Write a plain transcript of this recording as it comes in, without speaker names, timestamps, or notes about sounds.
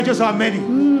righteous are many,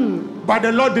 but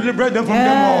the Lord delivered them from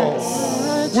them all.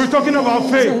 We're talking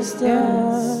about faith.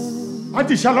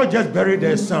 Auntie Charlotte just buried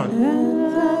their son.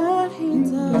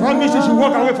 That means she should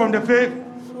walk away from the faith.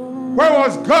 Where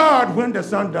was God when the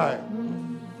son died?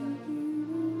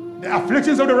 The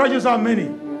afflictions of the righteous are many,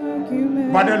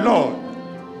 but the Lord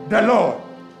delivered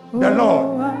them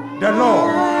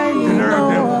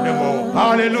from them all.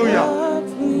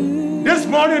 Hallelujah. This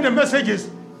morning the message is,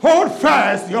 hold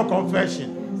fast your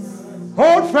confession.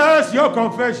 Hold fast your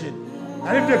confession.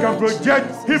 And if they can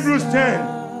project Hebrews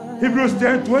 10,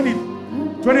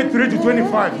 23 to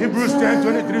 25. Hebrews 10,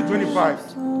 23 to 25.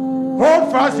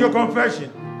 Hold fast your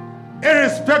confession.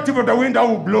 Irrespective of the wind that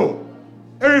will blow.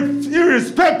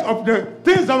 Irrespective of the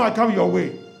things that might come your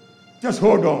way. Just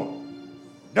hold on.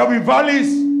 There will be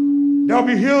valleys. There will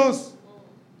be hills.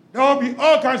 There will be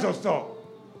all kinds of stuff.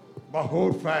 But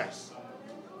hold fast.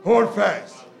 Hold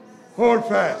fast. Hold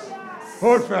fast.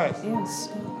 Hold fast. Yes.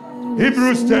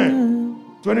 Hebrews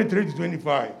 10, 23 to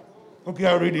 25. Okay,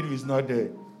 I'll read it if it's not there.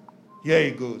 Here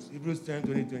it goes. Hebrews 10,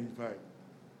 20, 25.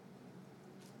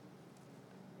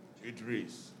 It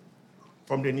reads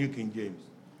from the New King James.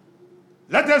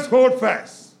 Let us hold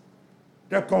fast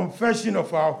the confession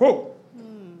of our hope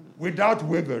without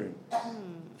wavering.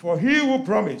 For he who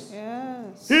promised,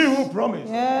 he who promised,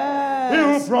 he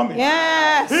who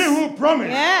promised, he who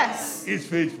promised is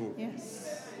faithful. Yes.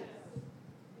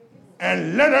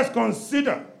 And let us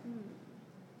consider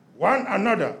one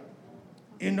another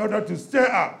in order to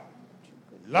stir up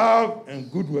love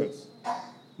and good works,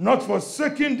 not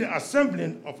forsaking the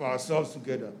assembling of ourselves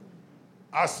together,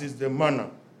 as is the manner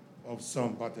of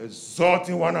some, but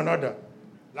exhorting one another,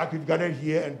 like we've gathered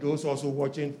here and those also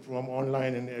watching from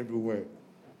online and everywhere.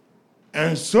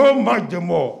 And so much the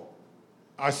more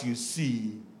as you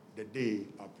see the day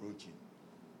approaching.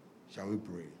 Shall we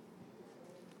pray?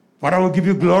 Father, we'll give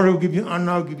you glory, we'll give you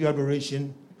honor, we'll give you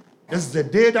adoration. This is the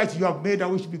day that you have made, that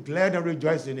we should be glad and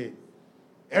rejoice in it.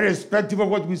 Irrespective of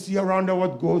what we see around and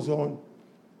what goes on.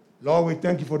 Lord, we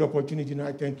thank you for the opportunity, and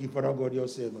I thank you, Father God, your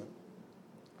servant.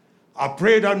 I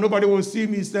pray that nobody will see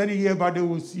me standing here, but they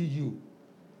will see you.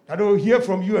 That they will hear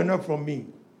from you and not from me.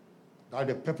 That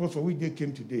the purpose for which they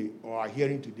came today, or are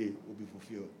hearing today, will be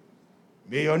fulfilled.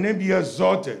 May your name be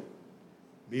exalted.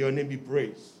 May your name be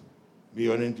praised. May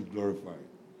your name be glorified.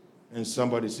 And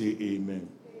somebody say amen.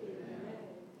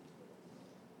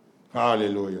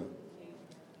 Hallelujah.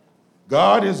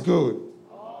 God is good.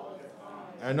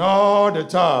 And all the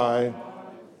time.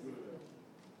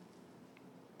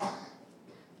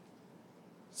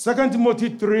 2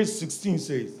 Timothy 3:16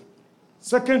 says,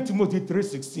 2 Timothy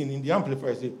 3:16 in the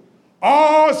Amplified says,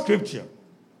 all scripture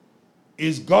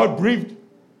is God-breathed,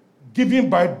 given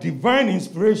by divine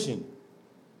inspiration,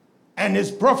 and is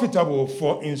profitable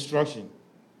for instruction,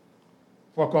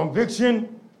 for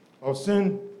conviction of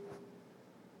sin,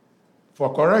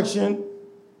 for correction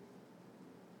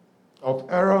of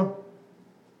error,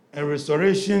 and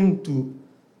restoration to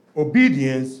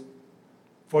obedience,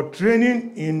 for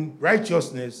training in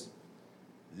righteousness,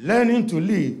 learning to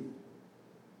live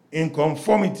in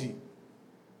conformity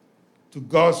to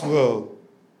God's will,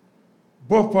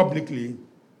 both publicly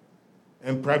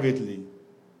and privately,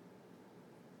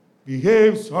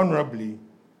 behaves honorably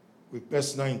with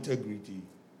personal integrity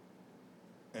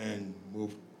and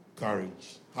with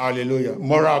courage. Hallelujah.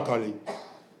 Moral courage.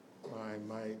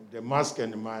 The mask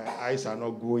and my eyes are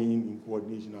not going in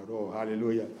coordination at all.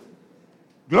 Hallelujah.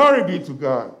 Glory be to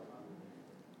God.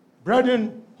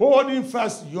 Brethren, holding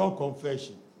fast your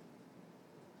confession.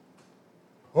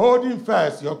 Holding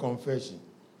fast your confession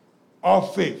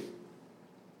of faith.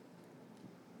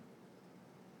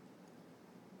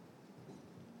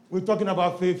 We're talking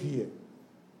about faith here.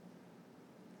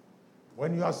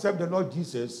 When you accept the Lord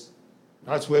Jesus,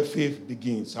 that's where faith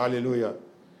begins. Hallelujah.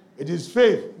 It is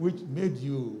faith which made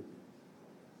you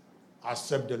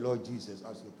accept the Lord Jesus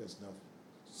as your personal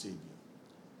Savior.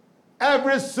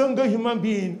 Every single human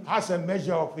being has a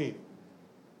measure of faith.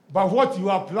 But what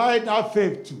you apply that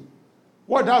faith to,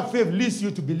 what that faith leads you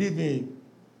to believe in,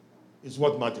 is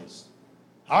what matters.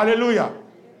 Hallelujah.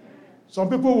 Some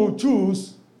people will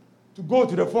choose to go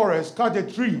to the forest, cut a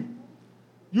tree,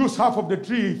 use half of the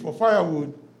tree for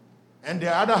firewood, and the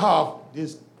other half,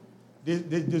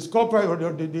 they sculpture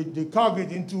or they carve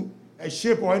it into a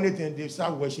shape or anything, they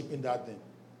start worshiping that thing.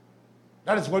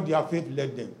 That is what their faith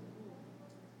led them.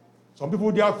 Some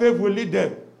people, their faith will lead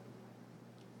them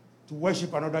to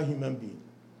worship another human being,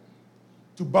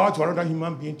 to bow to another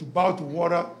human being, to bow to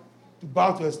water, to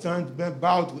bow to a stone, to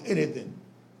bow to anything.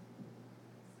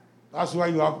 That's why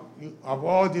you have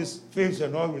all these faiths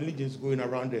and all religions going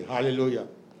around there. Hallelujah.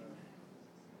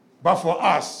 But for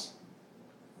us,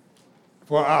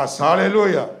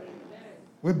 hallelujah,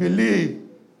 we believe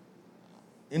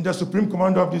in the supreme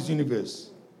commander of this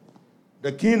universe,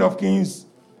 the King of kings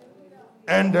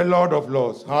and the Lord of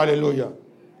lords. Hallelujah.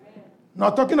 Now,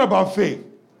 talking about faith,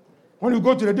 when you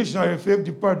go to the dictionary, faith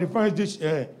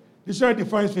dictionary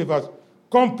defines faith as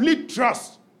complete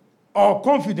trust or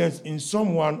confidence in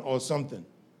someone or something.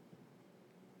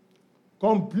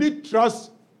 Complete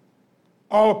trust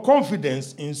or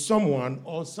confidence in someone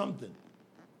or something.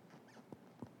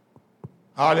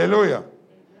 Hallelujah.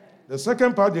 The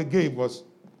second part they gave was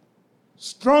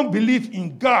strong belief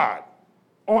in God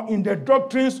or in the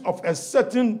doctrines of a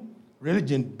certain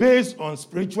religion based on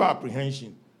spiritual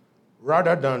apprehension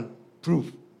rather than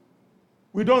proof.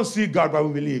 We don't see God, but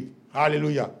we believe.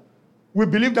 Hallelujah. We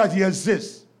believe that he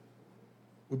exists.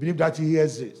 We believe that he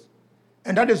exists.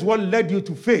 And that is what led you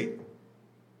to faith,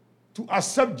 to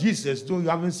accept Jesus, though you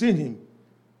haven't seen him,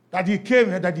 that he came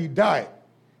and that he died.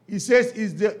 He says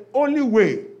it's the only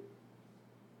way,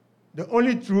 the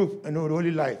only truth, and the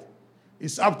only life.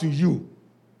 It's up to you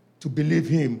to believe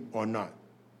him or not.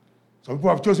 Some people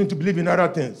have chosen to believe in other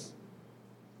things.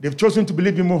 They've chosen to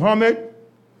believe in Muhammad,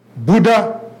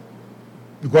 Buddha,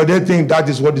 because they think that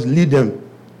is what is lead them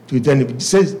to eternity. He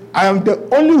says, I am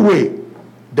the only way,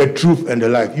 the truth, and the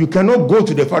life. You cannot go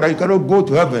to the Father, you cannot go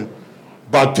to heaven,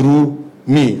 but through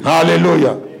me.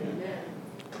 Hallelujah.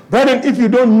 Brethren, if you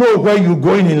don't know where you're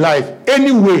going in life,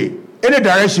 any way, any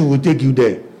direction will take you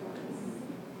there.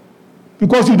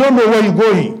 Because you don't know where you're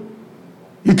going.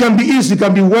 It can be east, it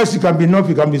can be west, it can be north,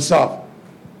 it can be south.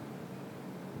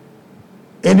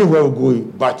 Anywhere you're going,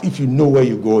 but if you know where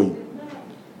you're going.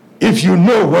 If you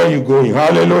know where you're going.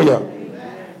 Hallelujah.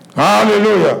 Amen.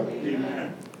 Hallelujah.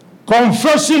 Amen.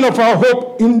 Confession of our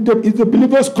hope is the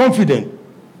believer's confident.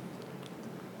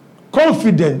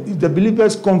 Confident is the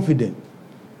believer's confident.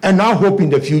 And our hope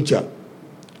in the future.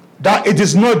 That it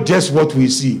is not just what we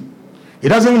see. It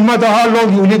doesn't matter how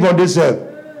long you live on this earth.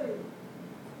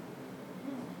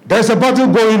 There's a battle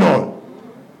going on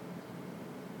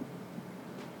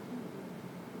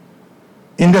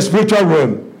in the spiritual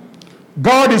realm.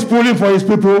 God is pulling for his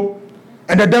people,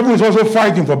 and the devil is also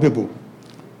fighting for people.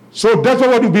 So that's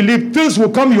what you believe. Things will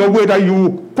come your way that you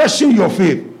will question your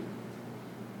faith.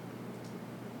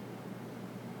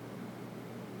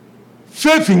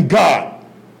 Faith in God,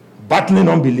 battling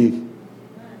unbelief.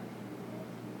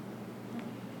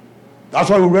 That's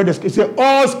why we read this. It says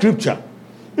all scripture.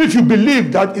 If you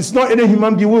believe that it's not any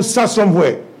human being who sat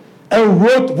somewhere and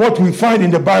wrote what we find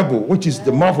in the Bible, which is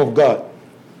the mouth of God,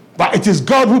 but it is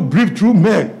God who breathed through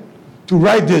men to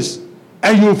write this,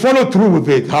 and you follow through with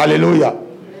it. Hallelujah.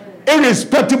 Amen.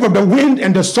 Irrespective of the wind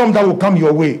and the storm that will come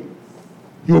your way,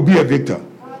 you will be a victor.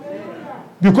 Hallelujah.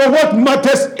 Because what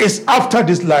matters is after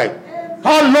this life.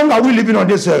 How long are we living on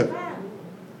this earth?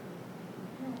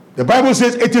 The Bible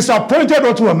says it is appointed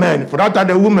unto a man, for that and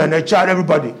a woman, a child,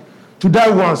 everybody, to die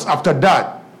once. After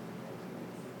that,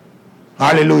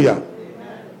 hallelujah.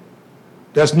 Amen.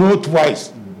 There's no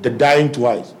twice, the dying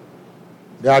twice.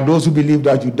 There are those who believe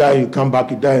that you die, you come back,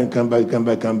 you die, and come back, you come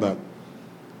back, come back.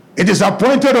 It is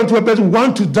appointed unto a person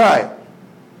one to die,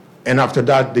 and after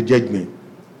that, the judgment.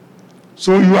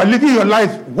 So you are living your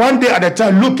life one day at a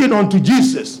time, looking unto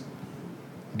Jesus,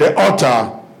 the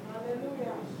author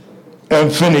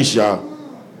and finisher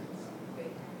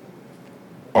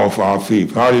of our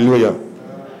faith. Hallelujah.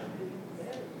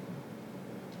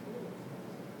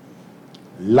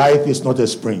 Life is not a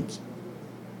sprint.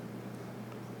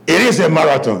 It is a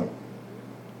marathon.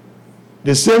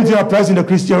 The same thing applies in the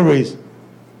Christian race.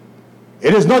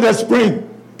 It is not a sprint.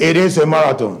 It is a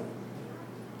marathon.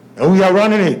 And we are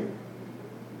running it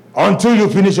until you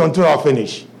finish, until I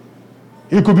finish.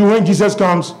 It could be when Jesus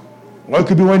comes, or it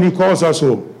could be when he calls us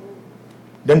home.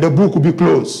 Then the book will be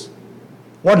closed.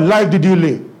 What life did you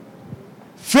live?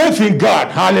 Faith in God,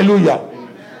 hallelujah.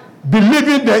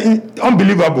 Believing the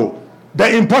unbelievable,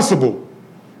 the impossible,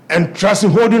 and trusting,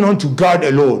 holding on to God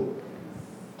alone.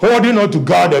 Holding on to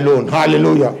God alone,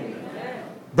 hallelujah.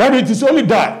 Brother, it is only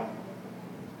that.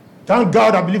 Thank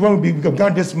God, I believe when we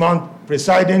began this month,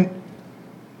 presiding,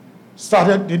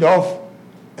 started it off,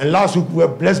 and last week we were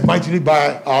blessed mightily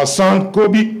by our son,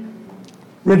 Kobe,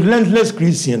 relentless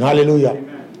Christian, hallelujah.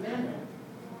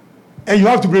 And you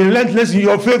have to be relentless in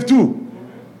your faith too.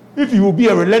 If you will be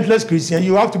a relentless Christian,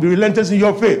 you have to be relentless in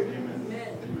your faith.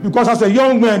 Amen. Because as a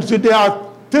young man, so there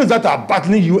are things that are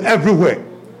battling you everywhere.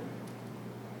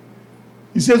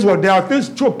 He says, well, there are things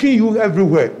choking you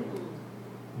everywhere.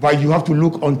 But you have to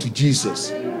look unto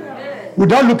Jesus. Amen.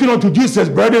 Without looking unto Jesus,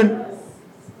 brethren,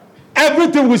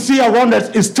 everything we see around us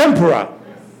is temporal.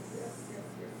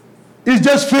 It's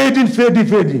just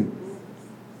fading.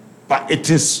 But it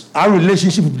is our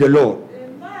relationship with the Lord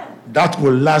that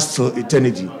will last till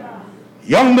eternity.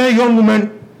 Young men, young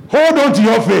women, hold on to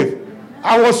your faith.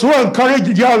 I was so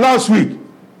encouraged here last week.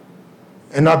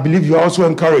 And I believe you are also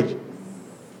encouraged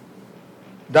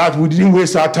that we didn't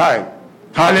waste our time.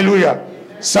 Hallelujah.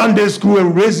 Sunday school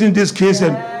and raising this case,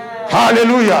 and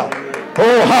hallelujah.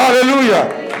 Oh, hallelujah.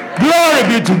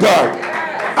 Glory be to God.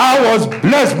 I was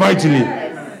blessed mightily.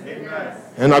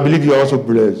 And I believe you are also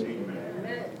blessed.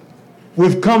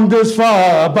 We've come this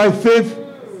far by faith,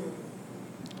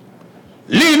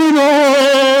 leaning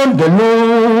on the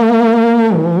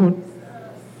Lord,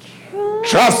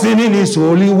 trusting in His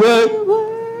holy word.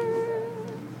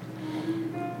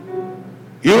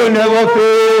 You will never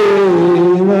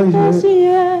fail.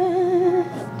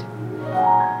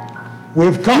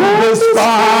 We've come this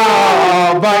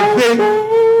far by faith,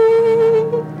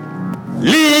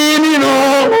 leaning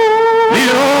on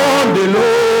the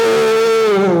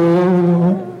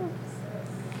Lord,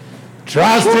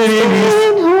 trusting in His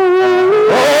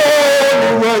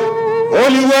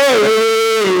holy word.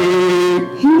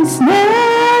 He's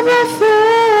never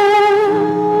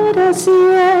failed us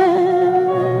yet.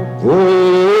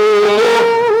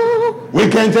 Oh, we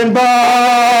can't turn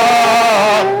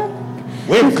back.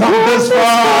 We've come this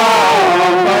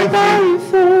far by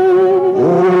faith.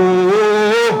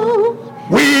 Oh,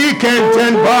 we can't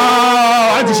turn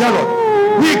back. Auntie Charlotte,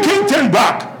 we can't turn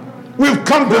back. We've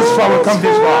come this far. We've come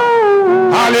this far.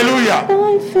 Hallelujah.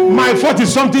 My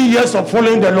 40-something years of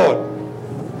following the Lord.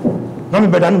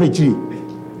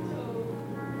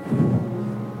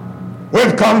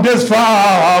 We've come this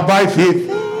far by faith.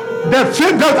 The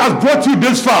faith that has brought you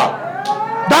this far,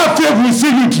 that faith will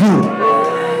see you through.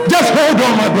 Just hold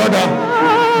on, my brother.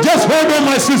 Just hold on,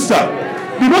 my sister.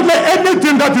 Do not let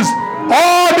anything that is,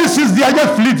 all this is, they are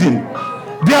just fleeting.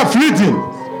 They are fleeting.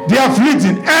 They are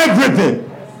fleeting. Everything.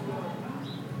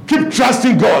 Keep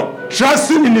trusting God.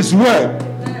 Trusting in His word.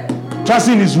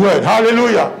 Trusting in His word.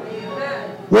 Hallelujah.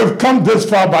 We've come this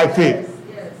far by faith.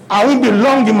 I won't be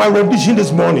long in my rendition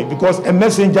this morning because a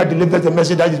messenger delivers a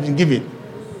message that has been given.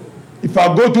 If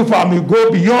I go too far, I may go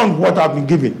beyond what I've been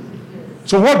given.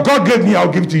 So what God gave me,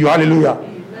 I'll give to you. Hallelujah.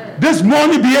 This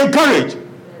morning, be encouraged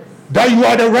that you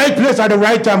are at the right place at the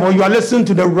right time, or you are listening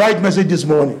to the right message this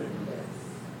morning.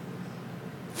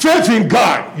 Faith in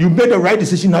God. You made the right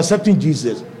decision accepting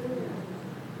Jesus.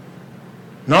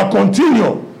 Now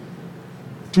continue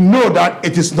to know that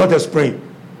it is not a sprint.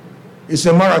 It's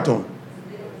a marathon.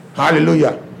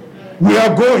 Hallelujah. We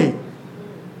are going.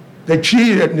 We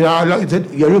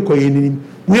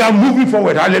are moving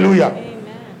forward. Hallelujah. Amen.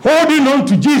 Holding on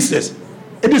to Jesus.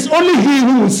 It is only He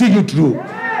who will see you through.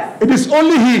 It is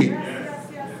only He.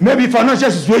 Maybe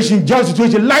financial situation, job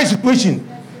situation, life situation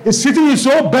is sitting in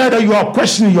so bad that you are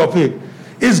questioning your faith.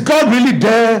 Is God really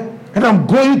there? And I'm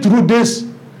going through this.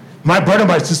 My brother,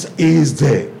 my sister, He is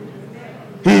there.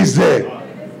 He is there.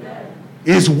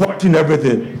 He is watching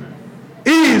everything.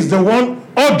 He is the one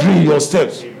ordering your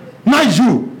steps. Not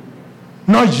you.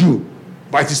 Not you.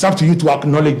 But it is up to you to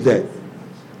acknowledge that.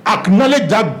 Acknowledge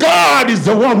that God is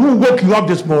the one who woke you up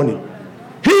this morning.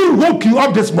 He woke you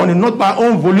up this morning, not by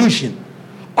own volition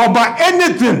or by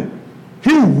anything.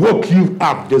 He woke you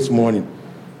up this morning.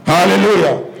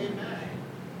 Hallelujah.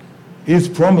 He's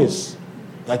promised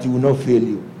that He will not fail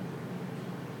you.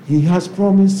 He has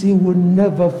promised He will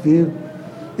never fail.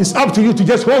 It's up to you to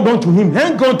just hold on to Him.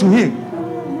 Hang on to Him.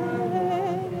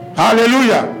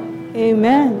 Hallelujah.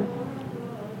 Amen.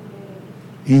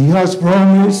 He has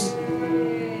promised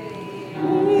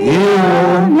He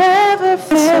will never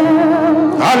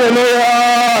fail.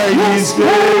 Hallelujah. He is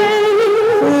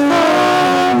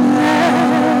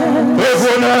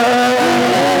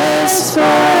faithfulness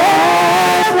forevermore.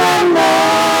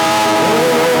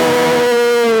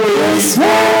 His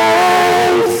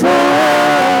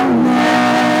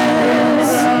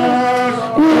faithfulness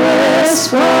is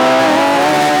forevermore.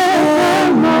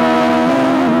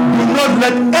 Do not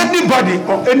let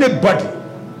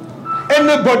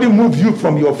anybody move you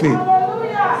from your faith,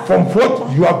 from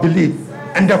what you have believed,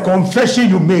 and the confession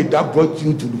you made that brought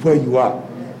you to where you are.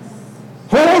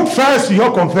 Hold fast to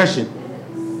your confession,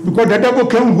 because the devil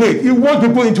can't wait. He wants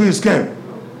people into his camp.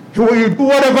 He will do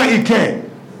whatever he can.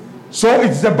 So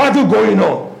it's the battle going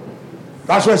on.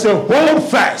 That's why I say, hold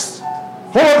fast.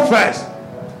 Hold fast.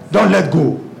 Don't let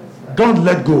go. Don't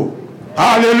let go.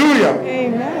 Hallelujah.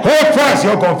 Amen. Hold fast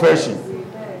your confession.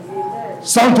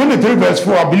 Psalm 23 verse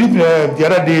 4, I believe the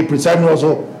other day, President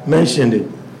also mentioned it.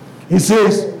 He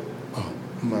says, oh,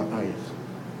 my eyes.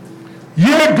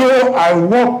 Yea, though I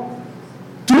walk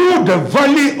through the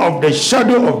valley of the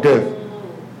shadow of death,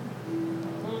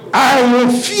 I will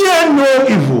fear no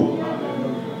evil.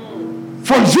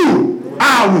 For you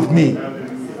are with me.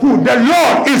 Who? The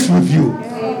Lord is with you.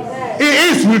 He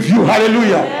is with you.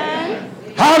 Hallelujah.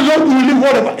 How long do you live?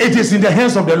 Whatever. It is in the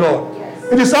hands of the Lord.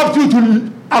 It is up to you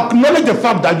to acknowledge the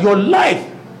fact that your life,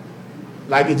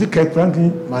 like it kept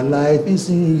Franklin, my life is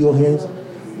in your hands.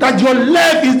 That your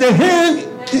life is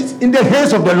in the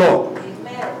hands of the Lord.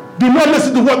 Do not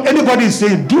listen to what anybody is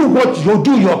saying. Do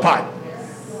your part.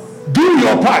 Do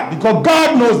your part, because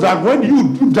God knows that when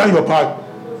you've done your part,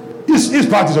 his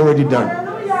part is already done.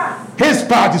 His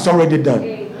part is already done.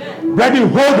 Brethren,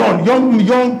 hold on.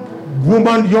 Young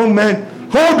woman, young man,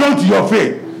 hold on to your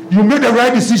faith. You made the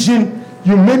right decision.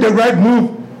 You made the right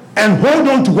move. And hold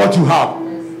on to what you have.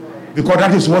 Because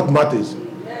that is what matters.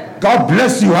 God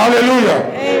bless you. Hallelujah.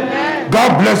 Amen.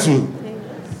 God bless you.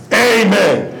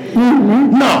 Amen.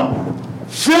 Mm-hmm. Now,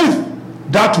 faith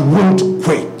that won't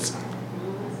quit.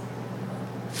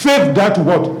 Faith that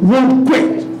won't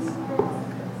quit.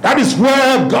 That is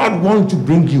where God wants to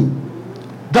bring you.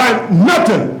 That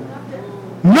nothing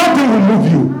will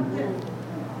move you.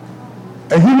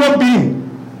 A human being,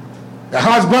 a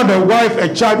husband, a wife,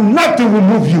 a child, nothing will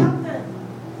move you.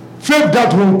 Faith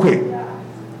that won't quit.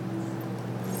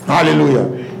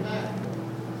 Hallelujah.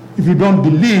 If you don't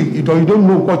believe, or you don't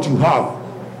know what you have,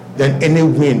 then any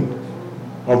wind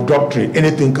of doctrine,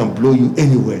 anything can blow you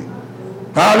anywhere.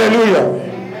 Hallelujah.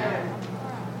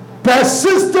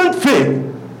 Persistent faith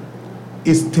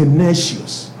is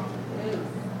tenacious.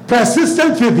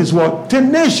 Persistent faith is what?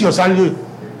 Tenacious.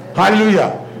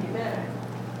 Hallelujah.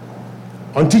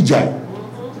 Ontijai.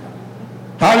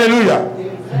 Hallelujah.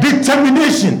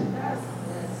 Determination.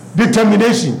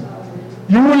 Determination.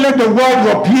 You won't let the world,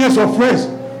 your peers or friends,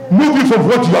 move you from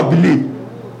what you have believed.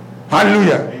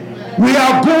 Hallelujah. We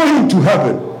are going to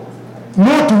heaven.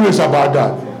 No two ways about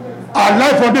that. Our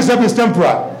life on this earth is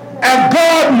temporal. And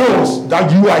God knows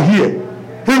that you are here.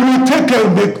 He will take care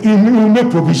of He will make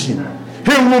provision.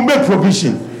 He will make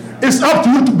provision. It's up to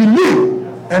you to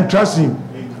believe and trust Him.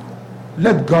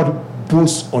 Let God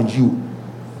boast on you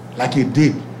like He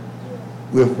did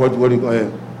with what do you call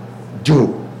it?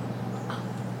 Job.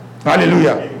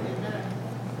 Hallelujah.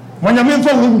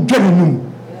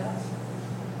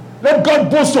 Let God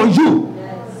boast on you.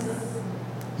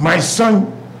 My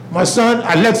son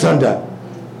Alexander,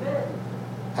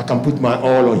 I can put my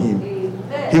all on him.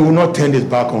 He will not turn his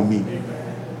back on me.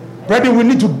 Brethren, we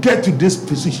need to get to this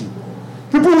position.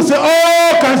 People will say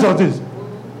all kinds of things.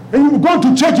 And you've gone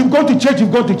to church, you've gone to church,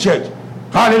 you've gone to church.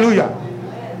 Hallelujah.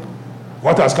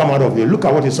 What has come out of you? Look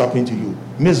at what is happening to you.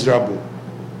 Miserable.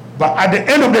 But at the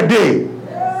end of the day,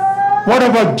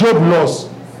 whatever Job lost,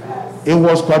 it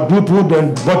was quadrupled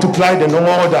and multiplied and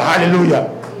all the hallelujah.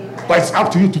 But it's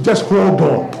up to you to just hold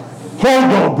on.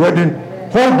 Hold on, brethren.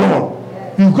 Hold on.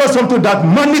 You've got something that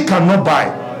money cannot buy.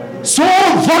 So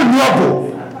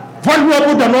valuable.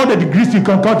 Valuable than all the degrees you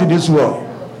can count in this world.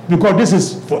 Because this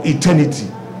is for eternity.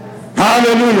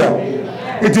 Hallelujah.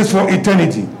 It is for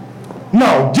eternity.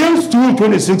 Now, James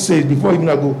 2:26 says, before even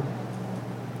I go,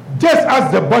 just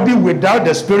as the body without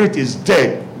the spirit is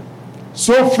dead,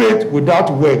 so faith without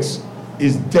works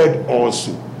is dead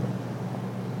also.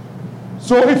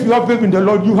 So if you have faith in the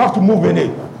Lord, you have to move in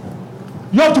it.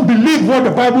 You have to believe what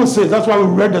the Bible says. That's why we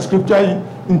read the scripture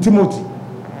in Timothy.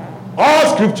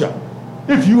 All scripture.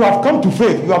 If you have come to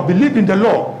faith, you have believed in the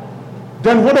Lord,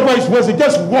 then whatever is worth it,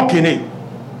 just walk in it.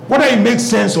 Whether it makes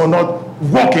sense or not,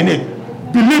 walk in it.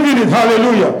 Believe in it.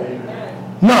 Hallelujah.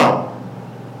 Now,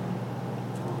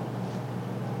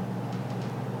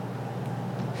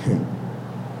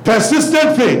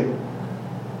 persistent faith,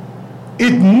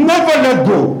 it never let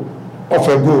go of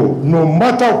a goal, no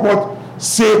matter what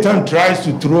Satan tries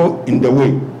to throw in the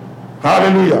way.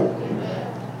 Hallelujah.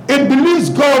 It believes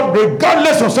God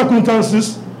regardless of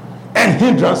circumstances and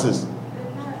hindrances.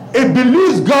 It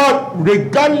believes God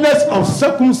regardless of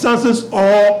circumstances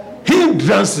or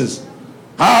hindrances.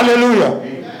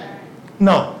 Hallelujah.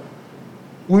 Now,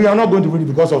 we are not going to read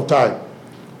it because of time.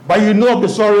 But you know of the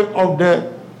story of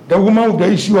the woman with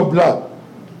the issue of blood.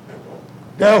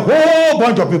 There are a whole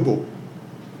bunch of people.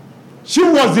 She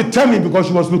was determined because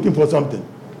she was looking for something.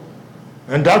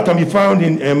 And that can be found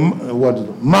in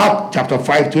Mark chapter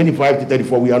 5, 25 to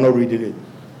 34. We are not reading it.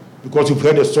 Because you've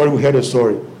heard the story, we heard the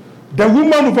story. The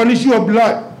woman with an issue of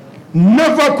blood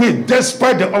never quit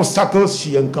despite the obstacles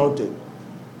she encountered.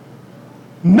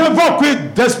 Never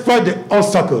quit despite the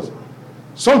obstacles.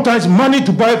 Sometimes money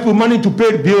to buy food, money to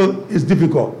pay the bill is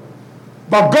difficult.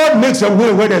 But God makes a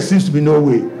way where there seems to be no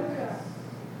way.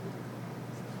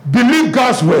 Believe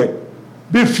God's word.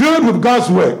 Be filled with God's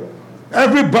word.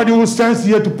 Everybody who stands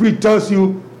here to preach tells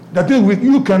you the thing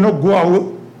you cannot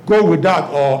go with that,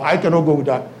 or I cannot go with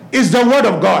that, is the word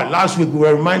of God. Last week we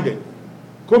were reminded.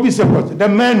 Kobe said, the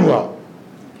manual.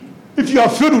 If you are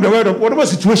filled with the word of whatever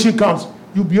situation comes,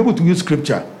 you'll be able to use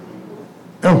scripture.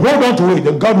 And hold on to it,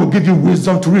 and God will give you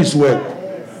wisdom to read his word.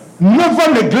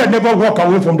 Never neglect, never walk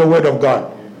away from the word of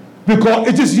God. Because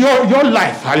it is your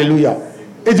life, hallelujah.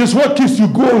 It is what keeps you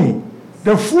going.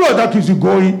 The fuel that keeps you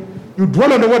going, you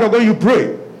dwell on the word of God, you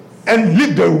pray, and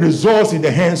leave the results in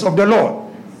the hands of the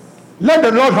Lord. Let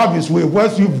the Lord have his way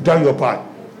once you've done your part.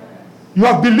 You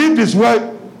have believed his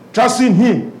word, trusting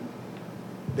him,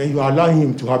 then you allow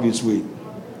him to have his way.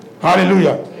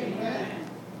 Hallelujah. Amen.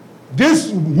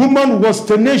 This woman was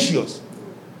tenacious.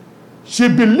 She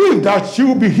believed that she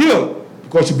would be healed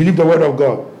because she believed the word of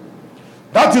God.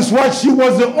 That is why she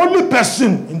was the only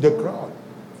person in the crowd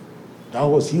that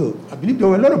was healed. I believe there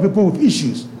were a lot of people with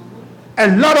issues. A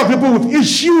lot of people with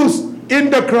issues in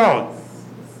the crowd.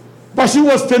 But she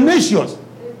was tenacious.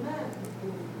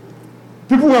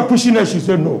 People were pushing her. She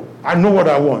said, no, I know what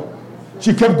I want.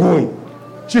 She kept going.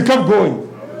 She kept going.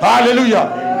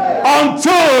 Hallelujah.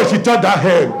 Until she touched that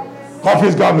hem of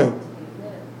his garment.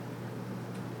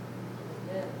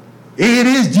 It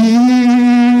is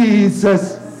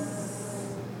Jesus.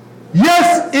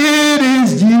 Yes, it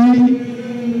is Jesus.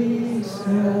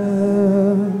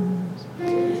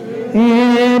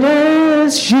 It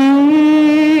is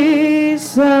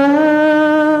Jesus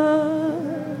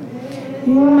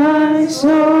in my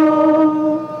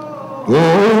soul.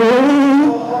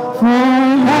 Oh, For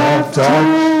I've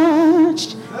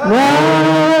touched the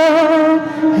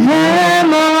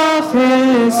hem of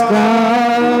his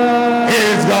garment,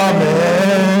 his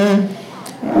garment.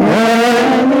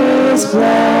 and his blood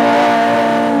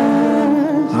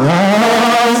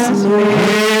has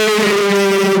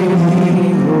made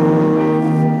me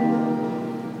whole.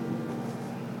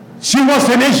 She was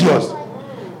tenacious.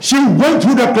 She went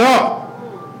through the crowd.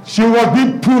 She was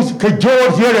being pushed,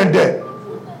 cajoled here and there.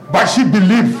 But she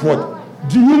believed what?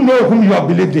 Do you know whom you have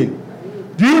believed in?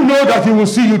 Do you know that he will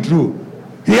see you through?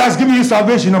 He has given you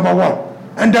salvation, number one.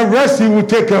 And the rest he will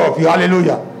take care of you.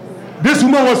 Hallelujah. This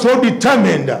woman was so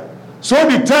determined. So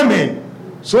determined.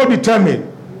 So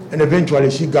determined. And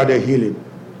eventually she got her healing.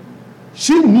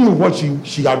 She knew what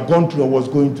she had gone through and was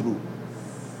going through.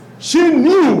 She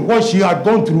knew what she had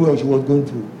gone through and she was going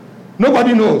through.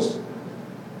 Nobody knows.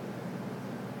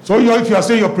 So if you are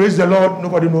saying you praise the Lord,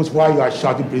 nobody knows why you are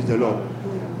shouting praise the Lord.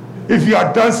 If you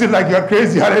are dancing like you are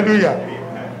crazy, hallelujah.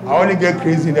 I only get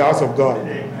crazy in the house of God.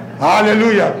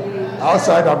 Hallelujah.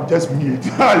 Outside I'm just mute.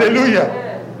 Hallelujah.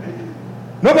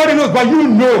 Nobody knows, but you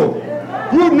know.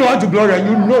 You know how to glory and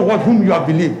you know whom you have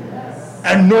believed.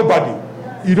 And nobody.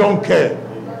 You don't care.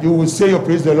 You will say your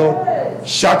praise the Lord.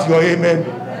 Shout your amen.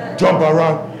 Jump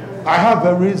around. I have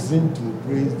a reason to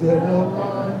praise the Lord.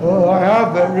 Oh, I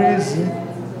have a reason.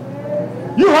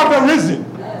 You have a reason.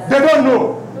 They don't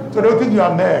know. So they think you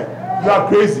are mad. You are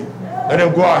crazy. Let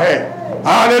them go ahead.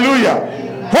 Hallelujah.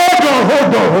 Hold on.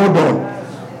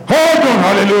 Hold on.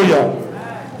 Hallelujah.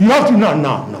 You have to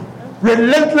now.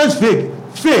 Relentless faith.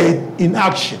 Faith in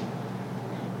action.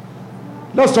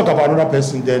 Let's talk about another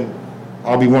person, then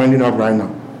I'll be winding up right now.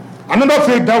 Another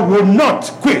faith that will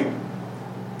not quit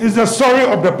is the story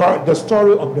of the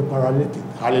paralytic.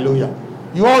 Hallelujah.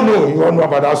 You all know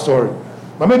about that story.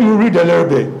 But maybe we'll read a little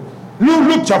bit.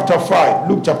 Luke chapter 5.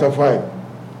 Luke chapter 5.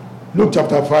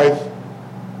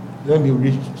 Let me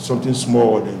read something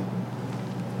small then.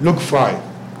 Luke 5.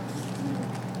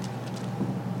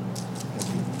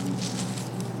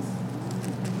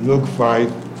 Luke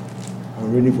 5.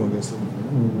 I'm reading from verse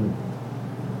 7.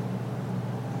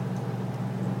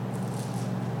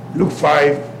 Luke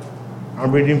 5.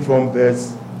 I'm reading from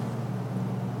verse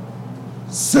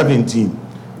 17.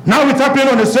 Now it happened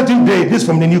on a certain day, this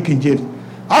from the New King James,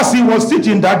 as he was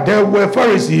teaching, that there were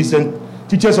Pharisees and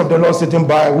teachers of the law sitting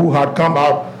by, who had come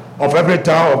out of every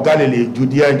town of Galilee,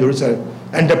 Judea and Jerusalem,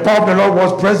 and the power of the Lord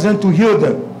was present to heal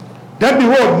them. Then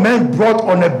behold, men brought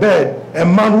on a bed a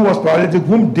man who was paralytic,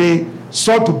 whom they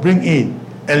sought to bring in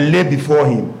and lay before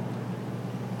him.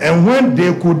 And when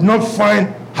they could not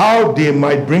find how they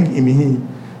might bring him in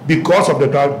because of the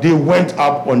crowd, they went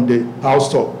up on the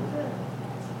housetop.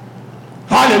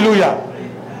 Hallelujah.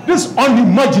 This is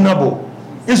unimaginable.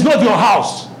 It's not your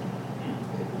house.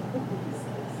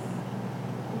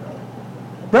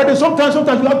 Brother, sometimes you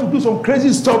have to do some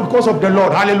crazy stuff because of the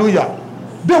Lord. Hallelujah.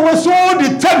 They were so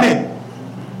determined.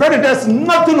 Brother, there's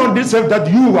nothing on this earth that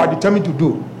you are determined to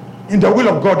do. In the will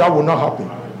of God, that will not happen.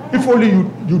 If only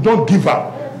you don't give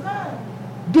up.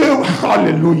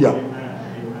 Hallelujah.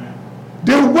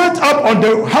 They went up on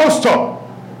the housetop.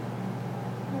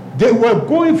 They were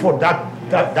going for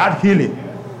that healing.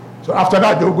 So after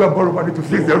that, they will go and borrow money to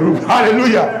fix the roof.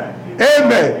 Hallelujah.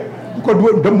 Amen.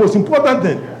 Because the most important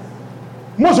thing,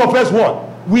 most of us what?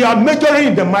 We are majoring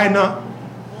in the minor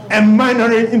and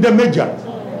minoring in the major.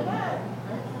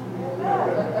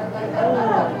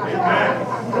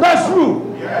 That's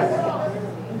true.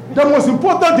 The most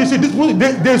important issue,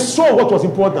 they saw what was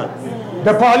important.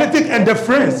 The paralytic and the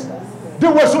friends.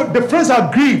 The friends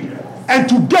agreed. And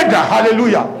together,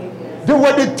 hallelujah, they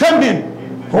were determined.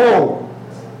 Oh,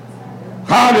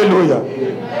 hallelujah.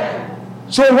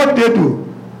 So what they do?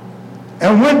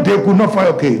 And when they could not find,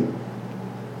 okay,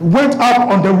 went up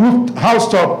on the roof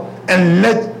housetop and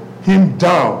let him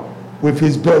down with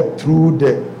his bed through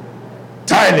the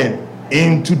tiling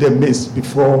into the midst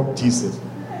before Jesus.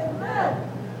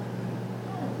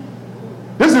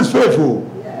 This is faithful.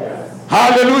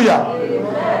 Hallelujah.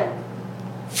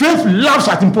 Faith laughs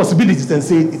at impossibilities and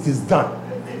says, it is done.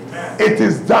 It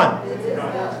is done.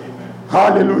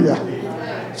 Hallelujah.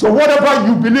 So whatever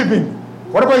you believe in,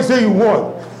 whatever you say you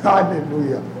want,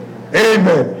 hallelujah.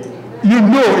 Amen. You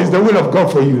know it's the will of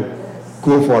God for you.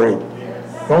 Go for it.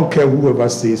 Don't care whoever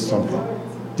says something.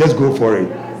 Just go for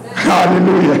it.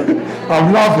 Hallelujah.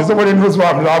 I'm laughing. Somebody knows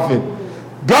why I'm laughing.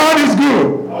 God is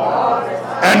good.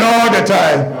 And all the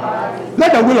time.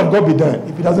 Let the will of God be done.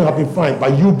 If it doesn't happen, fine.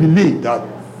 But you believe that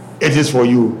it is for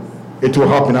you. It will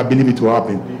happen. I believe it will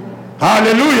happen.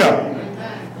 Hallelujah.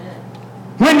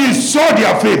 When he saw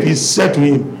their faith, he said to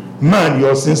him, man,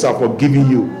 your sins are forgiven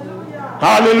you.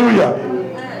 Hallelujah.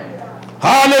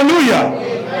 Hallelujah.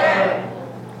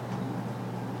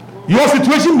 Your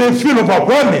situation may feel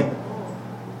overwhelming,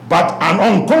 but an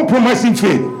uncompromising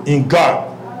faith in God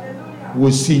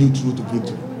will see you through to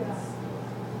victory.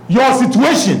 Your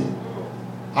situation,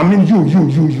 I mean you.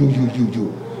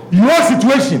 Your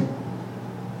situation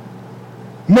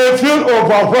may feel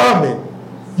overwhelming.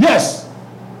 Yes.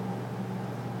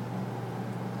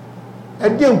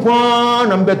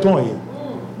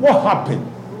 What happened?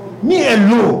 Me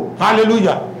alone.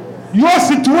 Hallelujah. Your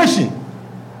situation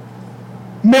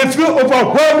may feel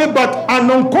overwhelming, but an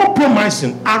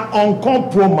uncompromising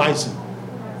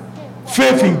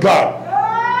faith in God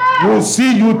will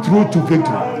see you through to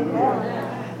victory.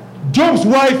 Job's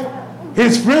wife,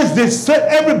 his friends, they said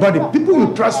everybody, people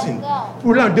you trust in,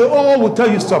 they all will tell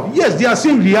you stuff. Yes, they are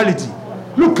seeing reality.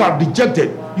 Look at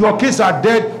dejected. Your kids are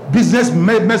dead, business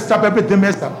messed up, everything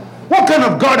messed up. What kind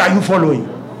of God are you following?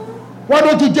 Why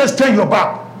don't you just turn your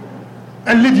back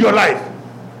and live your life?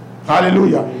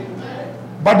 Hallelujah.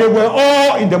 But they were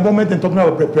all in the moment and talking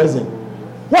about the present.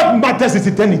 What matters is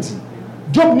eternity.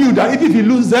 Job knew that even if he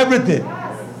loses everything,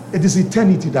 it is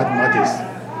eternity that matters.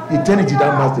 Eternity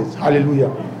that matters. Hallelujah.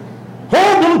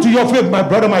 Hold on to your faith, my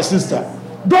brother, my sister.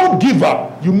 Don't give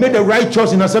up. You made the right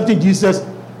choice in accepting Jesus,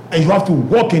 and you have to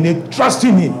walk in it,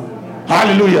 trusting him.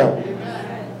 Hallelujah.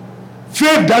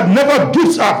 Faith that never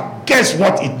gives up, guess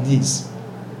what it needs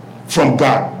from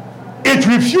God? It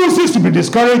refuses to be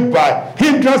discouraged by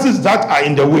hindrances that are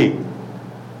in the way.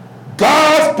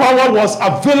 God's power was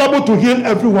available to heal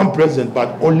everyone present,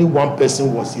 but only one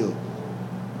person was healed.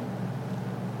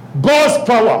 God's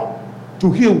power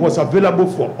to heal was available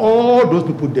for all those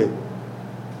people there.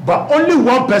 But only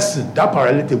one person, that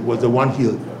paralytic, was the one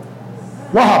healed.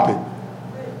 What happened?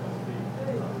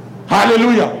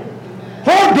 Hallelujah.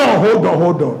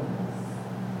 Hold on.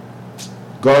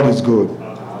 God is good.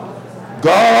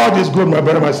 God is good, my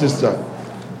brother, my sister.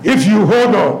 If you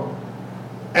hold on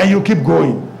and you keep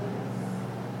going,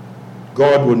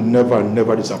 God will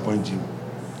never disappoint you.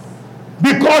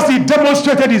 Because he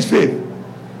demonstrated his faith,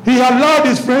 he allowed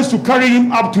his friends to carry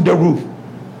him up to the roof.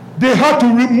 They had to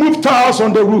remove tiles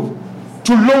on the roof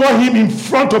to lower him in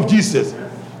front of Jesus.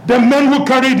 The men who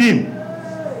carried him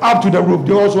up to the roof,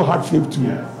 they also had faith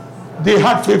too. They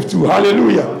had faith too.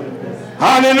 Hallelujah.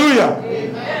 Hallelujah.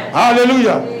 Amen.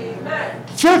 Hallelujah. Amen.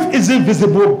 Faith isn't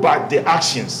visible, but the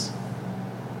actions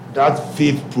that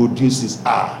faith produces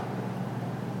are.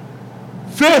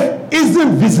 Faith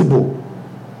isn't visible,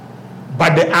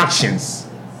 but the actions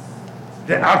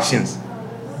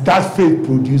that faith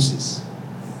produces,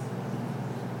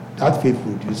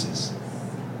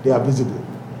 they are visible.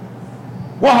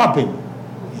 What happened?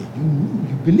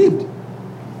 You believed.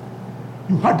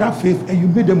 You had that faith and you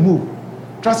made a move.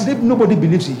 Trust it. If nobody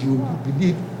believes in you, you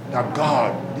believe that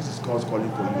God, this is God's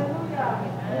calling for you.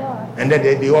 And then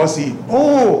they all see,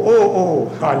 oh,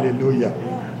 hallelujah.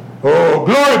 Oh,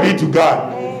 glory be to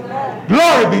God. Amen.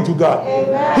 Glory be to God.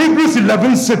 Amen. Hebrews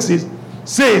 11:6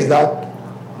 says that,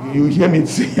 you hear me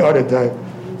say all the time,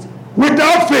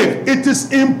 without faith, it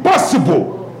is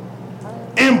impossible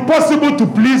to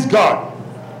please God.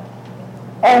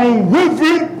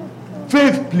 Unwavering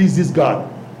faith pleases God.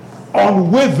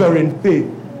 Unwavering faith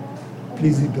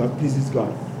pleases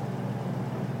God.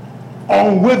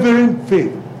 Unwavering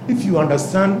faith. If you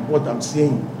understand what I'm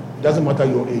saying, it doesn't matter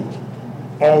your age.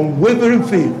 Unwavering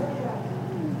faith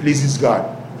pleases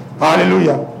God.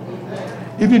 Hallelujah.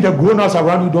 Even the grown-ups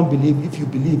around you don't believe. If you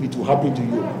believe, it will happen to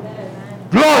you.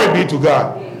 Glory be to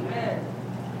God.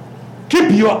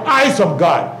 Keep your eyes on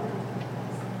God.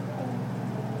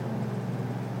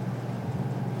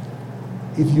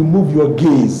 If you move your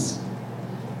gaze,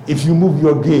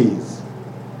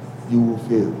 you will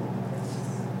fail.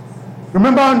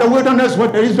 Remember in the wilderness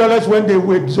when the Israelites, when they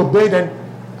were disobeyed and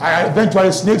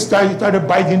eventually snakes started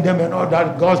biting them and all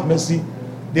that, God's mercy,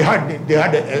 they had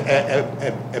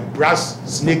a brass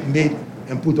snake made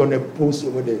and put on a post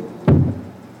over there.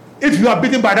 If you are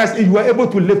bitten by that snake, you are able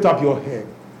to lift up your head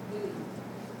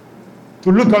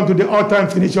to look unto the author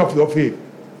and finisher of your faith.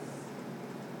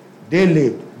 They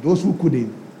lived. Those who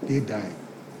couldn't, they died.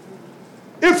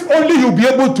 If only you'll be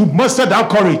able to muster that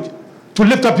courage to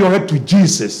lift up your head to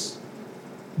Jesus,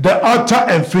 the author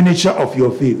and finisher of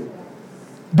your faith.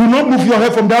 Do not move your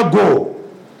head from that goal.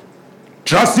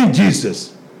 Trust in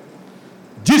Jesus.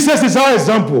 Jesus is our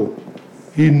example.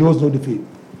 He knows no defeat.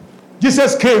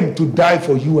 Jesus came to die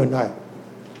for you and I.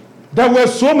 There were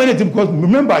so many things, because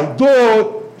remember,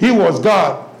 though he was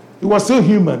God, he was still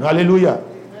human. Hallelujah.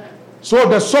 So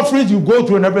the sufferings you go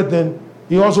through and everything,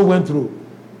 he also went through.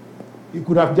 He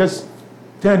could have just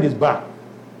turned his back.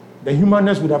 The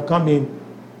humanness would have come in,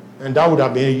 and that would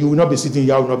have been, you will not be sitting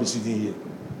here, I will not be sitting here.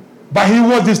 But he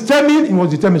was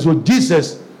determined. So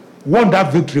Jesus won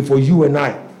that victory for you and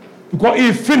I, because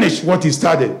he finished what he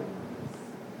started.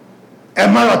 A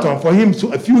marathon for him,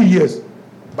 a few years,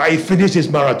 but he finished his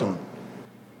marathon.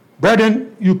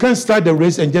 Brethren, you can't start the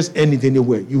race and just end it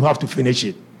anywhere. You have to finish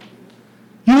it.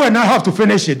 You and I have to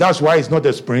finish it. That's why it's not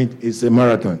a sprint, it's a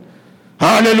marathon.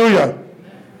 Hallelujah.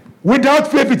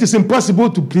 Without faith, it is impossible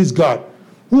to please God.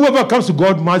 Whoever comes to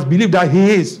God must believe that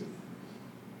he is.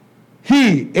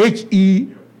 He,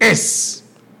 H-E-S.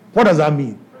 What does that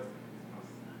mean?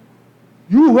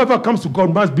 Whoever comes to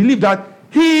God must believe that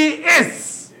he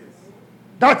is.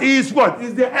 That is what?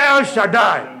 Is the El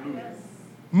Shaddai.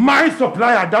 My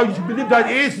supplier. That you should believe that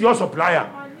he is your supplier.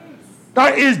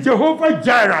 That is Jehovah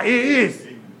Jireh. He is.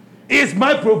 He is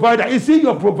my provider. Is he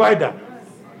your provider?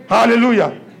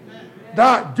 Hallelujah.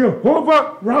 That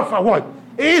Jehovah Rapha, what?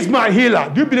 He is my healer.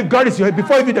 Do you believe God is your healer?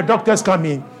 Before even the doctors come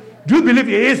in, do you believe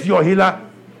he is your healer?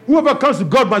 Whoever comes to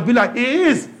God must be like, he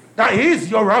is. That he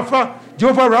is your Rapha,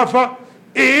 Jehovah Rapha.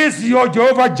 He is your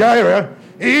Jehovah Jireh.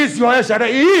 He is your El Shaddai.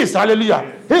 He is.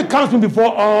 Hallelujah. He comes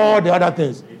before all the other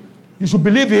things. You should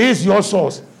believe he is your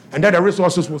source. And then the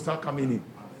resources will start coming in.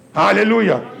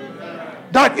 Hallelujah.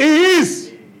 That he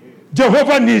is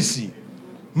Jehovah Nissi.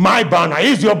 My banner.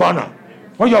 He is your banner.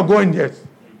 When you are going there,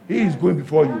 he is going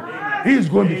before you. He is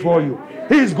going before you.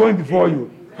 He is going before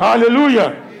you.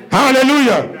 Hallelujah.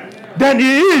 Hallelujah. Then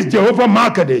he is Jehovah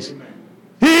Markadesh.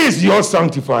 He is your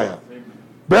sanctifier.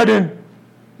 Brethren,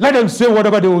 let them say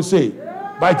whatever they will say,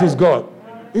 but it is God.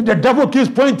 If the devil keeps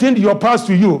pointing your past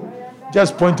to you,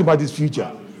 just point him at his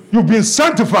future. You've been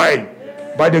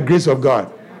sanctified by the grace of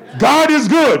God. God is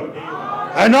good.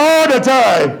 And all the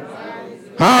time.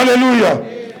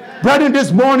 Hallelujah. Brethren,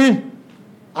 this morning,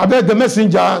 I bet the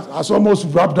messenger has almost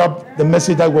wrapped up the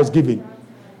message that was given.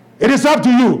 It is up to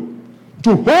you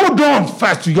to hold on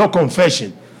fast to your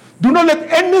confession. Do not let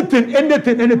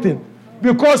anything,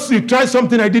 because you tried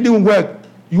something that didn't work,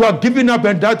 you are giving up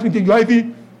and that you are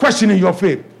even questioning your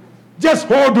faith. Just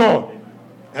hold on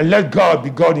and let God be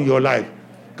God in your life.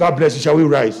 God bless you. Shall we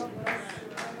rise?